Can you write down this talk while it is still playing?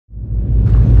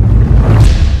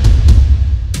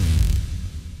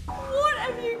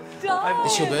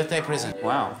It's your birthday present.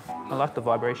 Wow, I like the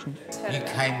vibration. You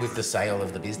came with the sale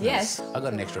of the business. Yes. I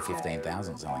got an extra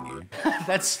 15,000 selling you.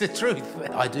 That's the truth.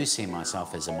 I do see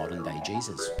myself as a modern day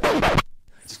Jesus.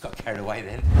 Just got carried away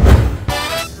then.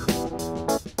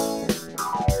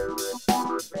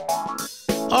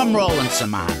 I'm Roland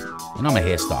and I'm a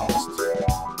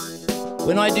hairstylist.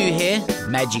 When I do hair,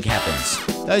 magic happens.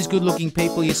 Those good-looking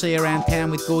people you see around town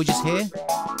with gorgeous hair?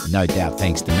 No doubt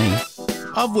thanks to me.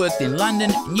 I've worked in London,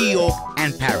 New York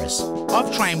and Paris.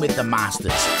 I've trained with the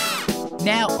masters.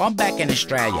 Now I'm back in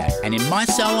Australia and in my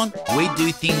salon, we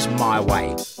do things my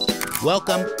way.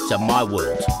 Welcome to my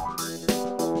world.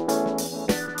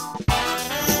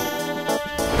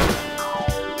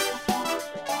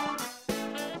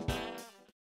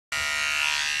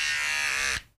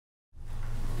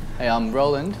 Hey, I'm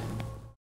Roland.